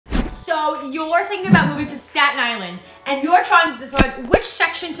So you're thinking about moving to Staten Island and you're trying to decide which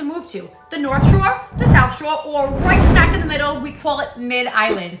section to move to. The North Shore, the South Shore, or right smack in the middle, we call it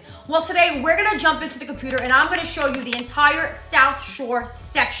Mid-Island. Well, today we're gonna jump into the computer and I'm gonna show you the entire South Shore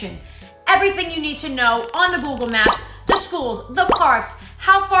section. Everything you need to know on the Google Maps, the schools, the parks,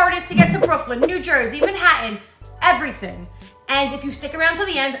 how far it is to get to Brooklyn, New Jersey, Manhattan, everything. And if you stick around till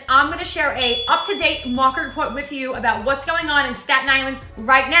the end, I'm gonna share a up-to-date market report with you about what's going on in Staten Island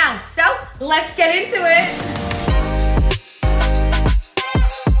right now. So let's get into it.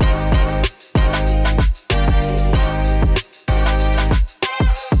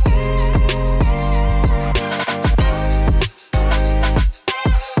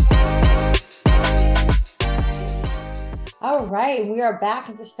 All right, we are back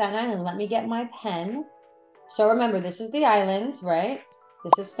into Staten Island. Let me get my pen. So remember, this is the island, right?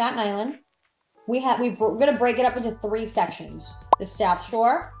 This is Staten Island. We're gonna break it up into three sections: the South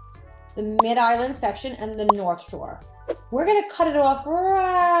Shore, the Mid-Island section, and the North Shore. We're gonna cut it off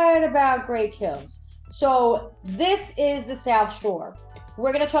right about Great Kills. So this is the South Shore.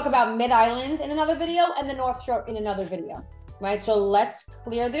 We're gonna talk about Mid-Island in another video and the North Shore in another video, right? So let's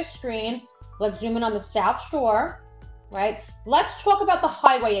clear this screen. Let's zoom in on the South Shore, right? Let's talk about the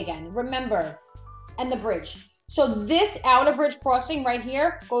highway again. Remember, and the bridge. So this outer bridge crossing right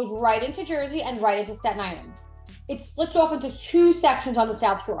here goes right into Jersey and right into Staten Island. It splits off into two sections on the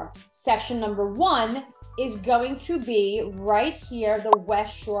South Shore. Section number one is going to be right here, the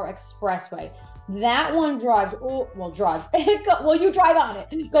West Shore Expressway. That one drives, you drive on it.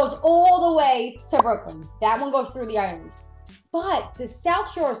 It goes all the way to Brooklyn. That one goes through the island. But the South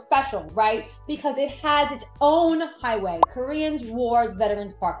Shore is special, right? Because it has its own highway, Koreans, Wars,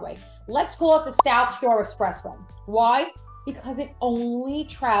 Veterans Parkway. Let's call it the South Shore Expressway. Why? Because it only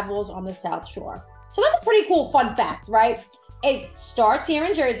travels on the South Shore. So that's a pretty cool fun fact, right? It starts here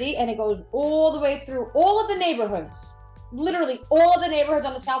in Jersey and it goes all the way through all of the neighborhoods, literally all of the neighborhoods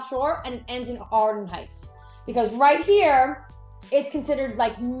on the South Shore, and it ends in Arden Heights. Because right here, it's considered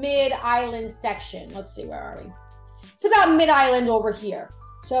like Mid-Island section. Let's see, where are we? It's about Mid-Island over here.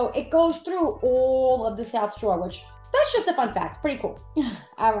 So it goes through all of the South Shore, which that's just a fun fact. Pretty cool.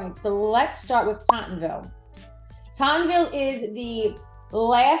 All right, so let's start with Tottenville. Tottenville is the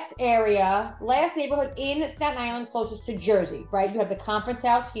last neighborhood in Staten Island closest to Jersey, right? You have the Conference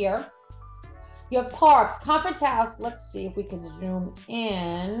House here. You have parks. Conference House, let's see if we can zoom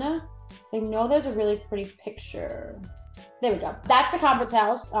in. I know there's a really pretty picture. There we go. That's the Conference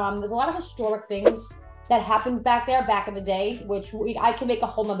House. There's a lot of historic things that happened back there back in the day, which I can make a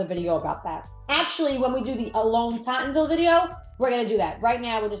whole nother video about that. Actually, when we do the Alone Tottenville video, we're gonna do that. Right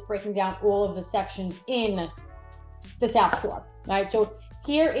now, we're just breaking down all of the sections in the South Shore, right? So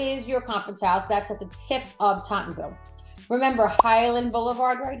here is your Conference House. That's at the tip of Tottenville. Remember, Hylan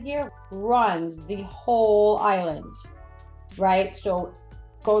Boulevard right here runs the whole island, right? So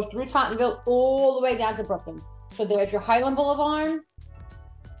it goes through Tottenville all the way down to Brooklyn. So there's your Hylan Boulevard.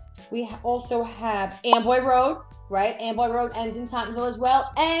 We also have Amboy Road, right? Amboy Road ends in Tottenville as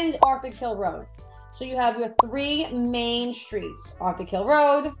well, and Arthur Kill Road. So you have your three main streets: Arthur Kill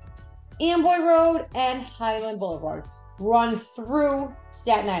Road, Amboy Road, and Hylan Boulevard run through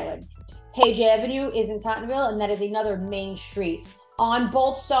Staten Island. Page Avenue is in Tottenville, and that is another main street. On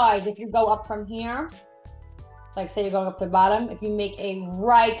both sides, if you go up from here, like say you're going up to the bottom, if you make a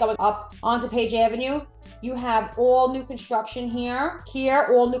right going up onto Page Avenue, you have all new construction here. Here,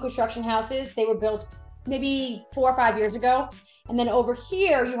 all new construction houses. They were built maybe 4 or 5 years ago. And then over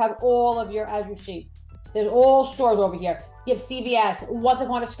here, you have all of your, as you see, there's all stores over here. You have CVS, Once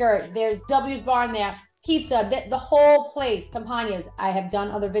Upon a Skirt. There's W's Barn there, pizza, the whole place, Campagnas. I have done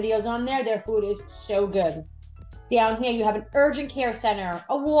other videos on there. Their food is so good. Down here, you have an urgent care center,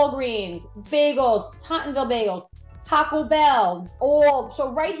 a Walgreens, bagels, Tottenville bagels, Taco Bell,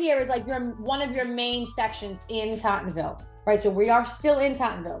 so right here is like one of your main sections in Tottenville, right? So we are still in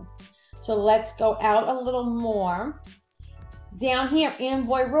Tottenville. So let's go out a little more. Down here,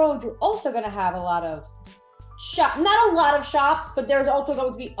 Amboy Road, you're also gonna have a lot of not a lot of shops, but there's also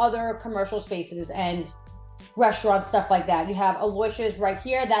going to be other commercial spaces and restaurants, stuff like that. You have Aloysius right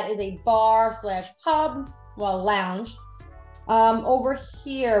here. That is a bar slash pub, well, lounge. Over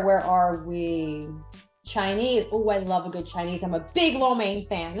here, where are we? Chinese. Oh, I love a good Chinese. I'm a big lo mein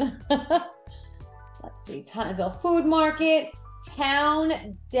fan. Let's see. Tottenville Food Market. Town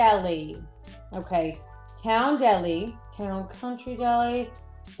Deli. Okay. Town Deli. Town Country Deli.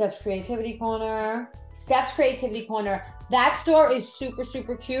 Steps Creativity Corner. Steps Creativity Corner. That store is super,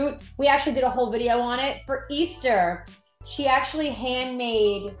 super cute. We actually did a whole video on it. For Easter, she actually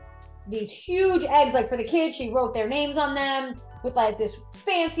handmade these huge eggs, like for the kids. She wrote their names on them. with like this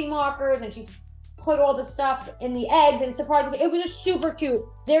fancy markers, and she put all the stuff in the eggs and surprised me. It was just super cute.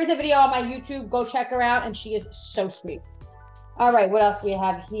 There's a video on my YouTube. Go check her out, and she is so sweet. All right, what else do we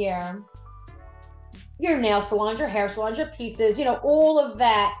have here? Your nail salons, your hair salons, your pizzas, you know, all of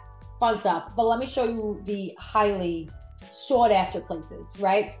that fun stuff. But let me show you the highly sought after places,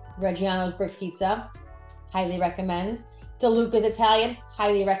 right? Reggiano's Brick Pizza, highly recommend. DeLuca's Italian,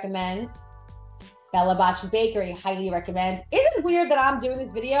 highly recommend. Bella Bacci's Bakery, highly recommend. Isn't it weird that I'm doing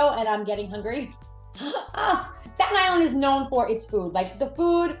this video and I'm getting hungry? Staten Island is known for its food. Like, the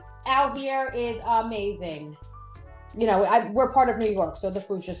food out here is amazing. You know, we're part of New York, so the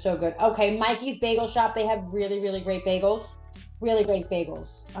food's just so good. Okay, Mikey's Bagel Shop. They have really, really great bagels. Really great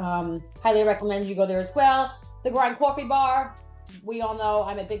bagels. Highly recommend you go there as well. The Grind Coffee Bar. We all know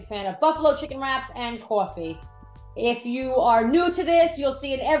I'm a big fan of buffalo chicken wraps and coffee. If you are new to this, you'll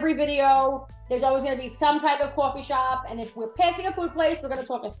see in every video, there's always going to be some type of coffee shop. And if we're passing a food place, we're going to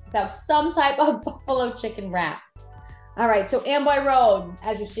talk about some type of buffalo chicken wrap. All right, so Amboy Road,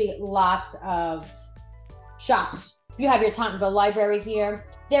 as you see, lots of shops. You have your Tottenville Library here.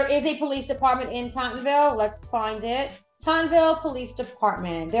 There is a police department in Tottenville. Let's find it. Tottenville Police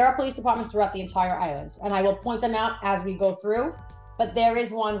Department. There are police departments throughout the entire island, and I will point them out as we go through. But there is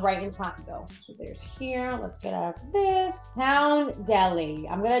one right in Tottenville. So there's here. Let's get out of this. Town Deli.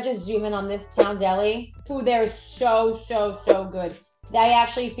 I'm going to just zoom in on this Town Deli. Food there is so, so, so good. I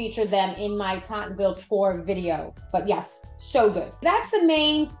actually featured them in my Tottenville tour video. But yes, so good. That's the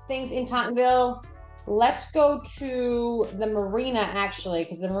main things in Tottenville. Let's go to the marina, actually,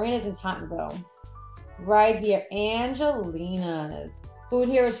 because the marina is in Tottenville. Right here, Angelina's. Food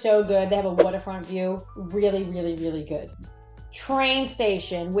here is so good. They have a waterfront view. Really, really, really good. Train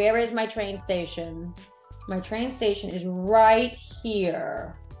station. Where is my train station? My train station is right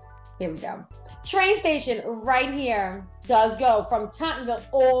here. Here we go. Train station right here does go from Tottenville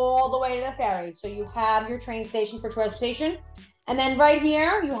all the way to the ferry. So you have your train station for transportation. And then right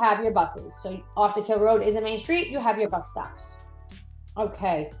here, you have your buses. So off the Kill Road is a main street. You have your bus stops.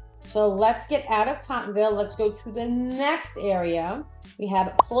 Okay, so let's get out of Tottenville. Let's go to the next area. We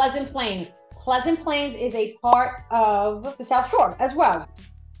have Pleasant Plains. Pleasant Plains is a part of the South Shore as well.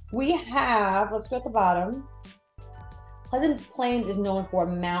 We have, let's go at the bottom. Pleasant Plains is known for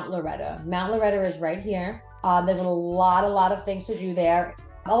Mount Loretta. Mount Loretta is right here. There's a lot of things to do there.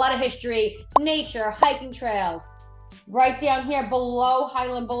 A lot of history, nature, hiking trails. Right down here below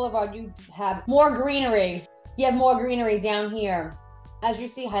Hylan Boulevard, you have more greenery. You have more greenery down here. As you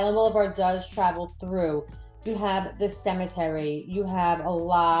see, Hylan Boulevard does travel through. You have the cemetery. You have a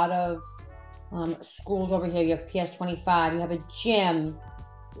lot of schools over here. You have PS 25. You have a gym.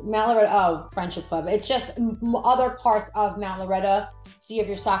 Mount Loretta, oh, Friendship Club. It's just other parts of Mount Loretta. So you have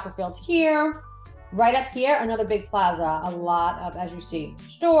your soccer fields here. Right up here, another big plaza. A lot of, as you see,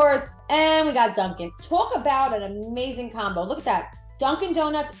 stores. And we got Dunkin'. Talk about an amazing combo. Look at that. Dunkin'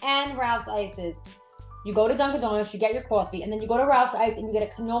 Donuts and Ralph's Ices. You go to Dunkin' Donuts, you get your coffee, and then you go to Ralph's Ice and you get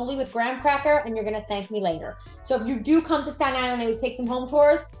a cannoli with graham cracker, and you're going to thank me later. So if you do come to Staten Island and we take some home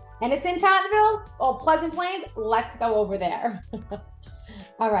tours, and it's in Tottenville or Pleasant Plains, let's go over there.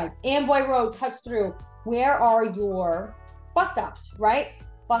 All right. Amboy Road cuts through. Where are your bus stops, right?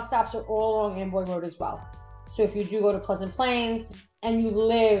 Bus stops are all along Amboy Road as well. So if you do go to Pleasant Plains and you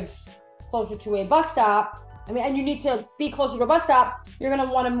live closer to a bus stop, and you need to be closer to a bus stop, you're going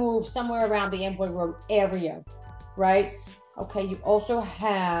to want to move somewhere around the Amboy Road area, right? Okay, you also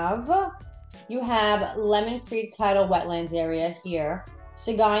have, Lemon Creek Tidal Wetlands area here.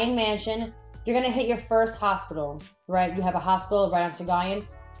 Sagayan Mansion. You're going to hit your first hospital, right? You have a hospital right on Sagayan.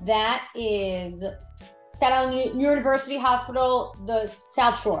 That is Staten Island University Hospital, the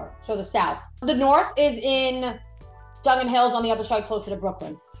South Shore, so the South. The North is in Dungan Hills on the other side, closer to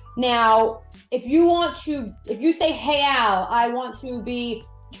Brooklyn. Now, if you say, hey, Al, I want to be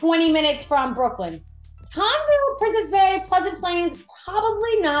 20 minutes from Brooklyn, Tottenville, Princess Bay, Pleasant Plains,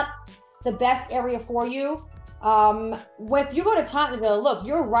 probably not the best area for you. If you go to Tottenville, look,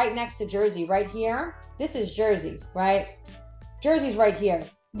 you're right next to Jersey, right here. This is Jersey, right? Jersey's right here.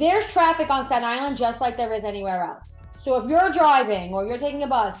 There's traffic on Staten Island just like there is anywhere else. So if you're driving or you're taking a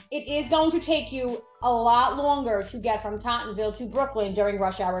bus, it is going to take you a lot longer to get from Tottenville to Brooklyn during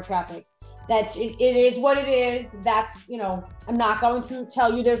rush hour traffic. It is what it is. That's, I'm not going to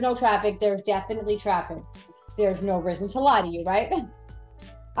tell you there's no traffic. There's definitely traffic. There's no reason to lie to you, right?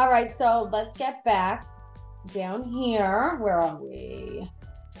 All right, so let's get back down here. Where are we?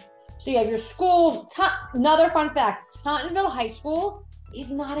 So you have your school. Another fun fact, Tottenville High School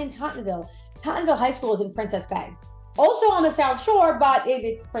is not in Tottenville. Tottenville High School is in Princess Bay. Also on the South Shore, but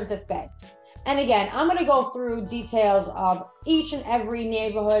it's Princess Bay. And again, I'm going to go through details of each and every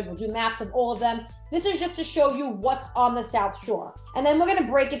neighborhood. We'll do maps of all of them. This is just to show you what's on the South Shore. And then we're going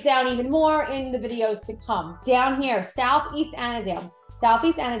to break it down even more in the videos to come. Down here, Southeast Annandale.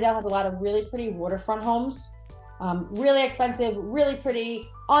 Southeast Annandale has a lot of really pretty waterfront homes. Really expensive, really pretty,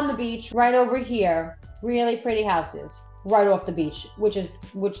 on the beach. Right over here, really pretty houses right off the beach, which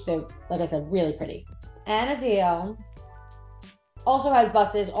they're, like I said, really pretty. Annandale also has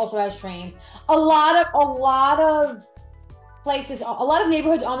buses, also has trains. A lot of places, a lot of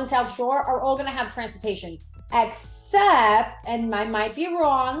neighborhoods on the South Shore are all going to have transportation, except, and I might be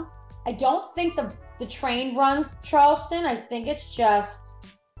wrong, I don't think the train runs Charleston. I think it's just,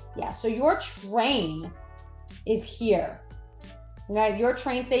 yeah, so your train is here. Right? Your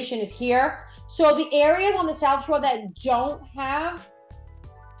train station is here. So the areas on the South Shore that don't have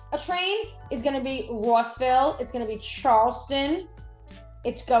a train is going to be Rossville. It's going to be Charleston.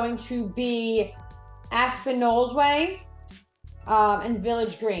 It's going to be Aspinall's Way and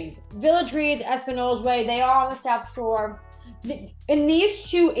Village Greens. Village Greens, Aspinall's Way, they are on the South Shore. In these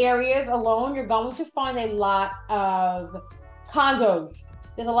two areas alone, you're going to find a lot of condos.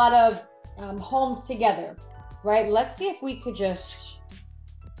 There's a lot of homes together, right? Let's see if we could just,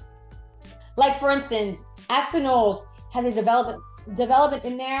 like for instance, Aspinall's has a development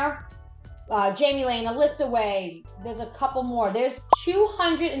in there. Jamie Lane, Alyssa Way, there's a couple more. There's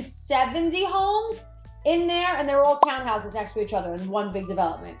 270 homes in there, and they're all townhouses next to each other in one big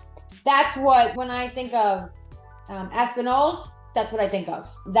development. That's what, when I think of Aspinall's, that's what I think of,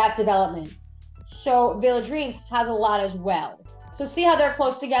 that development. So Village Greens has a lot as well. So see how they're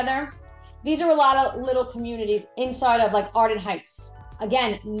close together? These are a lot of little communities inside of like Arden Heights.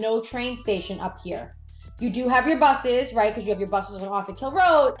 Again, no train station up here. You do have your buses, right? Because you have your buses on Arthur Kill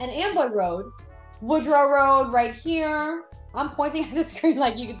Road and Amboy Road. Woodrow Road right here. I'm pointing at the screen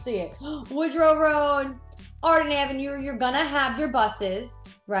like you can see it. Woodrow Road, Arden Avenue, you're gonna have your buses,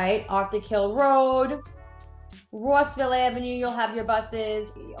 right? Arthur Kill Road, Rossville Avenue, you'll have your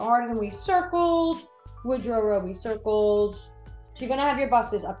buses. Arden we circled, Woodrow Road we circled. So you're gonna have your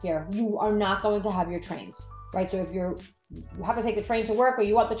buses up here. You are not going to have your trains, right? So if you have to take the train to work or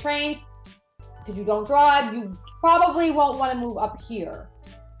you want the trains, because you don't drive, you probably won't want to move up here.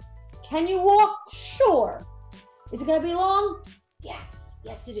 Can you walk? Sure. Is it going to be long? Yes.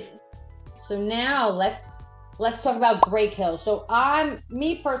 Yes, it is. So now let's talk about Great Hills. So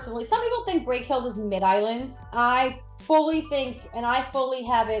me personally, some people think Great Hills is Mid-Island. I fully think, and I fully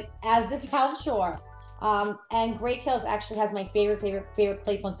have it as the South Shore. And Great Hills actually has my favorite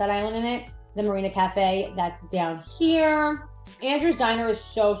place on Staten Island in it, the Marina Cafe. That's down here. Andrew's Diner is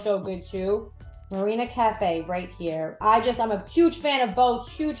so good too. Marina Cafe right here. I'm a huge fan of boats,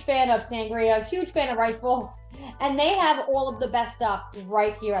 huge fan of sangria, huge fan of rice balls, and they have all of the best stuff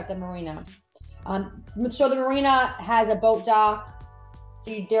right here at the marina. So the marina has a boat dock.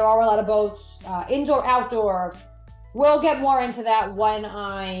 So there are a lot of boats, indoor, outdoor. We'll get more into that when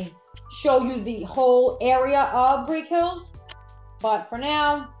I show you the whole area of Great Hills. But for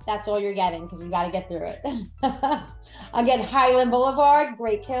now, that's all you're getting because we got to get through it. Again, Hylan Boulevard,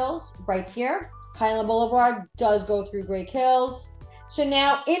 Great Hills, right here. Hylan Boulevard does go through Great Hills. So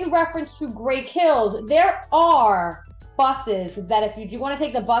now, in reference to Great Hills, there are buses that if you do want to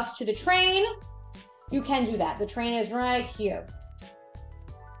take the bus to the train, you can do that. The train is right here.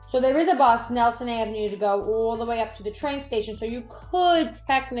 So there is a bus, Nelson Avenue, to go all the way up to the train station. So you could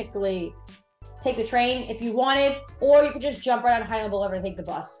technically take the train if you wanted, or you could just jump right on Hylan Boulevard and take the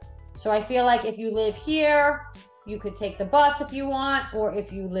bus. So I feel like if you live here, you could take the bus if you want, or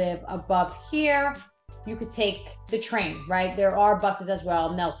if you live above here, you could take the train, right? There are buses as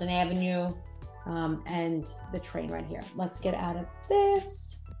well, Nelson Avenue, and the train right here. Let's get out of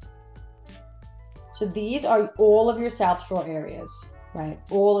this. So these are all of your South Shore areas, right?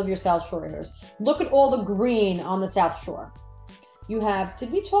 All of your South Shore areas. Look at all the green on the South Shore. You have,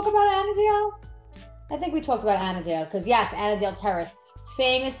 did we talk about Annandale? I think we talked about Annandale, because yes, Annandale Terrace.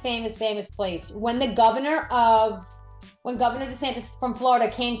 Famous place. When Governor DeSantis from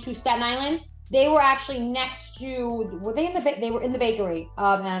Florida came to Staten Island, they were actually next to, they were in the bakery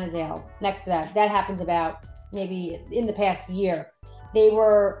of Annandale, next to that. That happened about maybe in the past year. They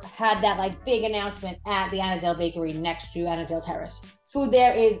had that like big announcement at the Annandale Bakery next to Annandale Terrace. Food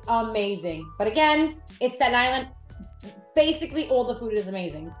there is amazing. But again, it's Staten Island. Basically, all the food is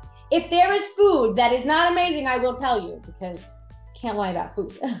amazing. If there is food that is not amazing, I will tell you, because can't lie about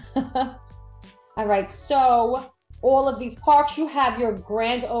food. All right, so all of these parks, you have your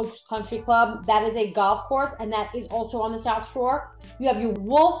Grand Oaks Country Club. That is a golf course, and that is also on the South Shore. You have your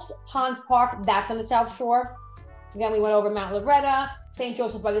Wolf's Ponds Park. That's on the South Shore. Again, we went over Mount Loretta, St.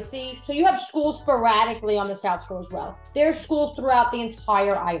 Joseph by the Sea. So you have schools sporadically on the South Shore as well. There's schools throughout the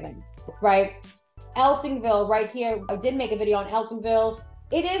entire island, right? Eltingville right here. I did make a video on Eltingville.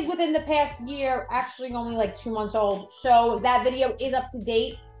 It is within the past year, actually only like 2 months old. So that video is up to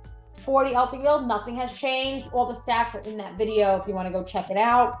date for the Eltingville. Nothing has changed. All the stats are in that video if you want to go check it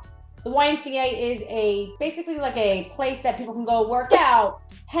out. The YMCA is basically like a place that people can go work out,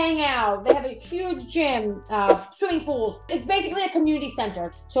 hang out. They have a huge gym, swimming pools. It's basically a community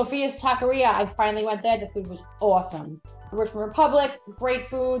center. Sophia's Taqueria, I finally went there. The food was awesome. Richmond Republic, great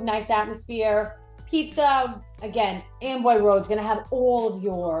food, nice atmosphere. Pizza, again, Amboy Road's gonna have all of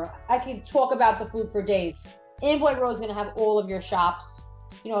your, I could talk about the food for days. Amboy Road's gonna have all of your shops,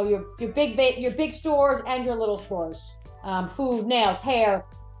 you know, your big stores and your little stores. Food, nails, hair,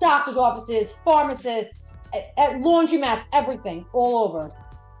 doctor's offices, pharmacists, laundromats, everything, all over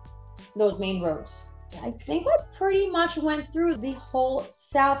those main roads. I think I pretty much went through the whole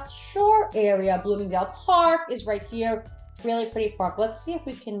South Shore area. Bloomingdale Park is right here, really pretty park. Let's see if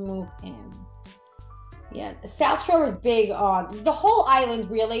we can move in. Yeah, the South Shore is big on the whole island,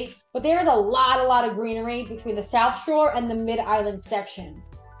 really, but there is a lot of greenery between the South Shore and the Mid-Island section.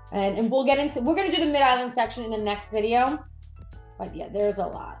 And we'll get into, we're gonna do the Mid-Island section in the next video. But yeah, there's a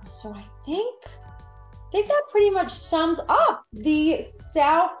lot. So I think that pretty much sums up the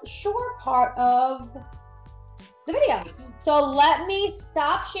South Shore part of the video. So let me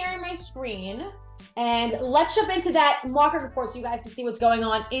stop sharing my screen and let's jump into that market report so you guys can see what's going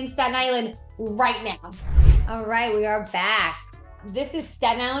on in Staten Island right now. All right, we are back. This is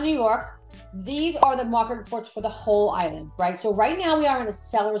Staten Island, New York. These are the market reports for the whole island, right? So right now we are in the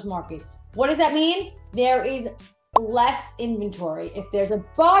seller's market. What does that mean? There is less inventory. If there's a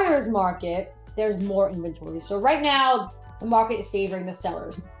buyer's market, there's more inventory. So right now, the market is favoring the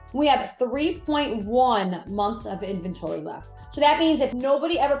sellers. We have 3.1 months of inventory left. So that means if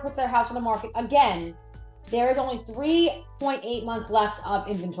nobody ever puts their house on the market again, there is only 3.8 months left of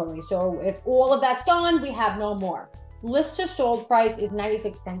inventory. So if all of that's gone, we have no more. List to sold price is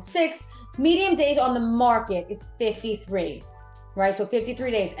 96.6. Medium days on the market is 53, right? So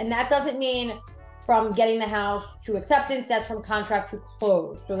 53 days. And that doesn't mean from getting the house to acceptance, that's from contract to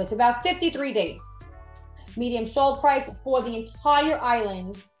close. So that's about 53 days. Medium sold price for the entire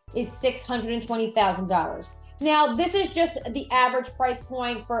island is $620,000. Now, this is just the average price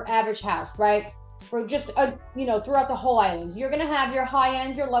point for average house, right? For just, you know, throughout the whole island. You're gonna have your high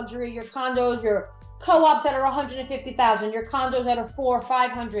end, your luxury, your condos, your co-ops that are 150,000, your condos that are 400,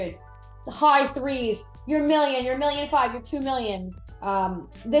 500, the high threes, your million, your $1.5 million, your $2 million.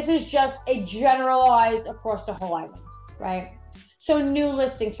 This is just a generalized across the whole island, right? So new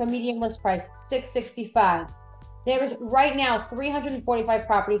listings for median list price, $665. There is right now 345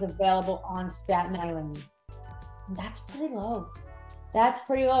 properties available on Staten Island. That's pretty low. That's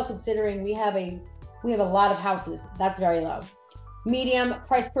pretty low considering we have a lot of houses. That's very low. Medium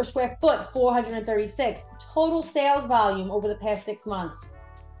price per square foot, 436. Total sales volume over the past 6 months,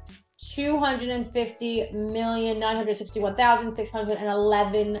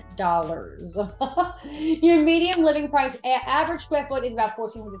 $250,961,611. Your medium living price, average square foot is about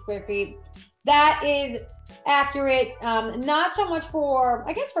 1,400 square feet. That is accurate. Not so much for,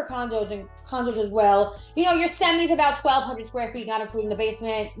 I guess, for condos and condos as well. You know, your semi is about 1,200 square feet, not including the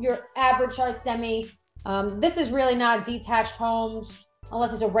basement. Your average size semi. This is really not detached homes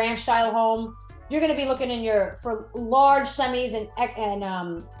unless it's a ranch style home. You're going to be looking for large semis and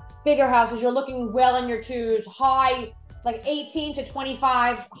bigger houses. You're looking well in your twos, high, like 18 to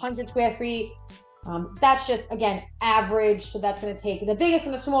 2,500 square feet. That's just, again, average. So that's going to take the biggest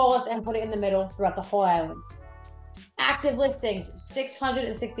and the smallest and put it in the middle throughout the whole island. Active listings,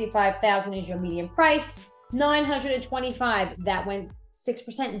 665,000 is your median price. 925, that went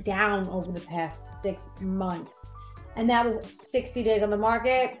 6% down over the past 6 months. And that was 60 days on the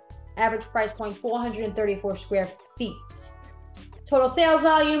market. Average price point, 434 square feet. Total sales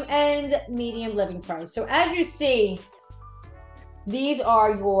volume and median living price. So as you see, these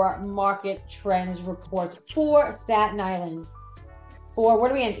are your market trends reports for Staten Island. For,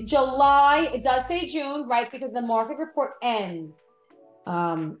 what are we in? July. It does say June, right? Because the market report ends.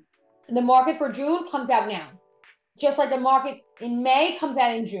 The market for June comes out now. Just like the market in May comes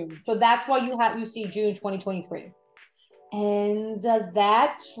out in June. So that's why you see June 2023. And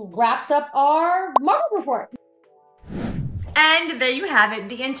that wraps up our market report. And there you have it,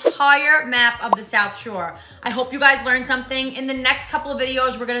 the entire map of the South Shore. I hope you guys learned something. In the next couple of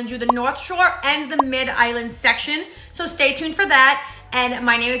videos, we're gonna do the North Shore and the Mid-Island section. So stay tuned for that. And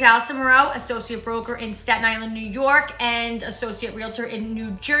my name is Allison Moreau, Associate Broker in Staten Island, New York, and Associate Realtor in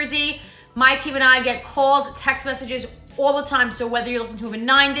New Jersey. My team and I get calls, text messages all the time. So whether you're looking to move in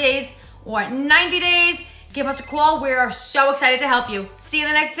 9 days or 90 days, give us a call. We're so excited to help you. See you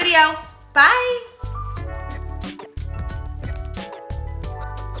in the next video. Bye.